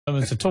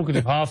Is the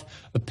talkative half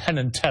of Penn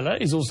and Teller.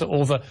 He's also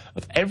author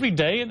of Every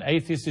Day an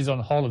Atheist is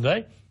on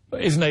Holiday.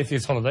 Is an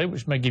Atheist Holiday,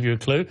 which may give you a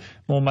clue.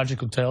 More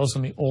magical tales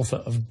than the author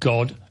of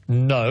God,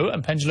 No.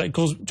 And Penn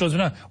Jillette joins me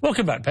now.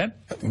 Welcome back, Penn.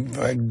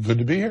 Good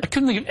to be here. I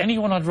couldn't think of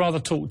anyone I'd rather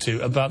talk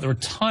to about the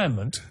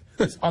retirement,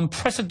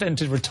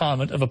 unprecedented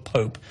retirement of a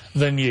pope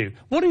than you.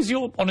 What is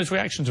your honest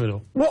reaction to it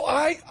all? Well,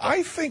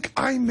 I think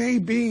I may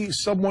be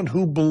someone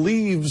who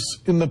believes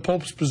in the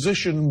Pope's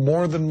position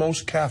more than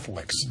most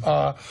Catholics.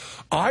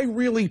 I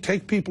really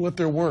take people at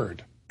their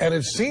word. And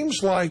it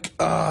seems like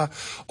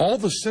all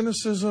the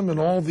cynicism and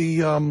all the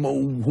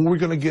who we're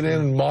going to get in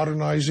and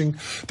modernizing,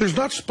 there's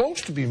not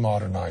supposed to be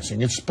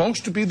modernizing. It's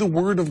supposed to be the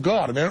Word of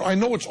God. I mean, I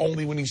know it's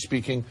only when he's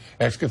speaking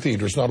ex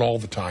cathedra, it's not all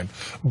the time.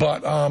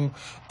 But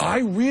I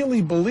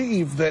really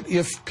believe that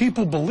if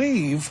people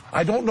believe,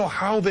 I don't know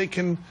how they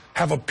can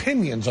have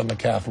opinions on the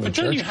Catholic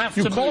Church.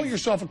 You call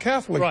yourself a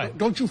Catholic, right?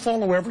 Don't you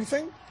follow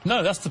everything?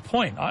 No, that's the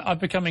point. I've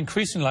become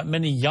increasingly, like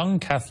many young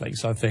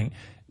Catholics, I think,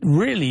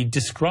 really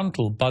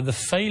disgruntled by the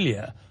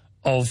failure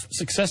of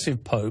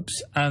successive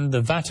popes and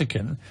the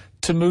Vatican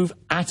to move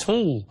at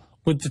all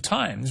with the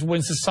times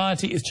when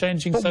society is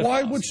changing so fast. But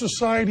why would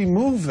society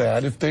move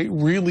that if they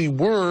really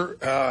were,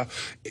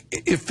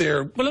 if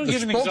they're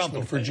the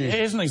spokesman for Jesus?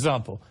 Here's an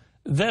example.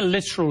 Their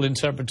literal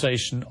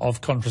interpretation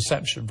of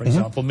contraception, for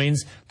example,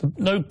 means that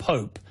no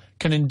pope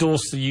can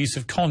endorse the use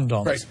of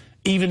condoms. Right.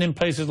 Even in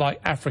places like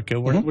Africa,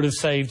 where it would have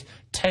saved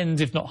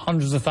tens, if not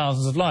hundreds of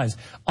thousands of lives.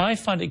 I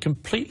find it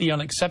completely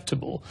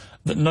unacceptable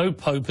that no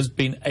pope has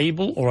been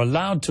able or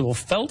allowed to or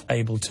felt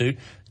able to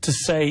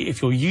say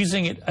if you're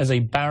using it as a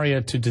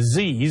barrier to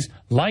disease,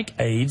 like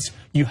AIDS,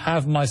 you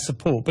have my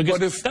support.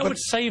 Because that would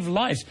save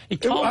lives.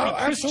 It can't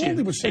be Christian.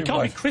 It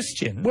can't be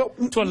Christian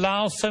to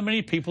allow so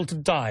many people to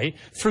die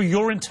through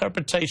your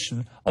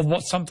interpretation of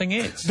what something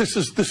is. This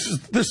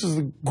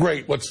is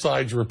great what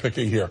sides we're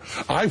picking here.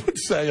 I would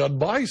say on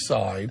my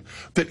side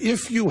that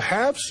if you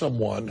have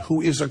someone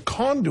who is a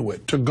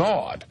conduit to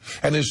God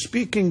and is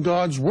speaking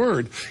God's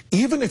word,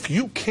 even if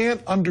you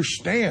can't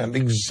understand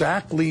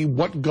exactly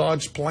what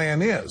God's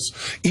plan is,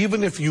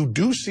 even if you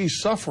do see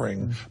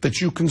suffering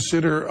that you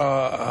consider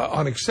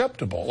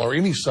unacceptable, or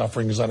any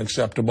suffering is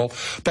unacceptable,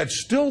 that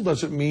still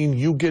doesn't mean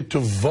you get to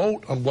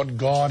vote on what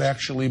God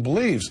actually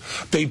believes.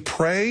 They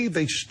pray,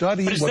 they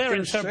study what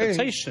they're saying.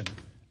 Interpretation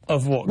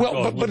of what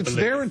God but it's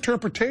their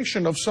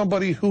interpretation of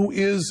somebody who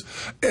is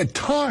at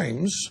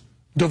times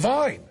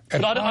divine.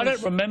 But I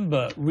don't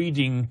remember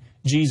reading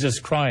Jesus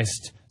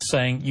Christ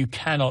saying you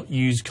cannot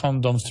use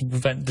condoms to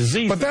prevent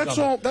disease. But that's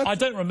all. I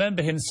don't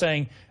remember him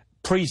saying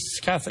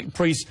Catholic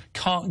priests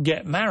can't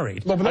get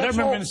married. I don't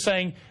remember him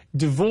saying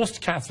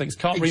divorced Catholics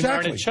can't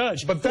remarry in a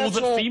church, or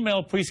that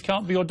female priests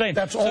can't be ordained.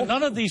 So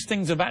none of these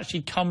things have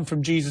actually come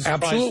from Jesus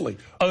Christ's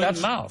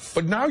own mouth.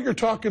 But now you're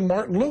talking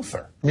Martin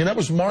Luther. I mean, that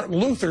was Martin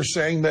Luther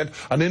saying that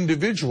an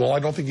individual, I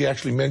don't think he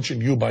actually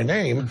mentioned you by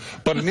name,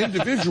 but an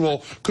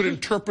individual could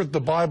interpret the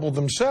Bible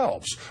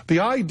themselves. The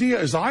idea,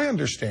 as I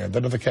understand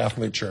it, of the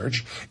Catholic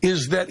Church,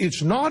 is that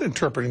it's not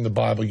interpreting the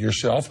Bible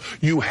yourself.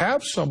 You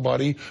have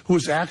somebody who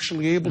is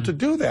actually able to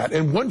do that.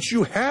 And once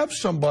you have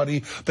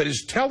somebody that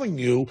is telling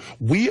you,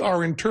 we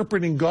are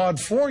interpreting God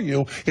for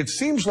you, it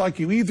seems like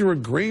you either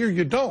agree or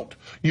you don't.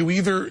 You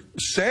either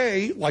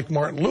say, like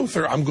Martin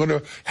Luther, I'm going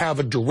to have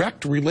a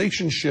direct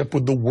relationship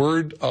with the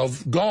Word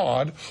of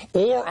God,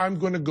 or I'm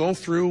going to go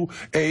through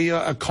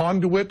a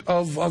conduit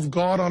of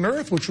God on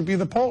earth, which would be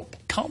the Pope.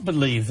 Can't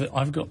believe that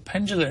I've got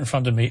Penn Jillette in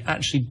front of me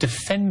actually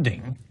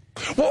defending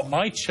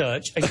my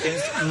church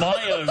against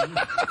my own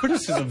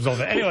criticisms of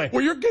it. Anyway.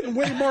 Well, you're getting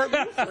way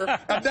Martin Luther,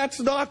 and that's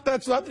not the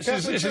Catholic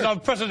Church. This is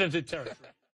unprecedented territory.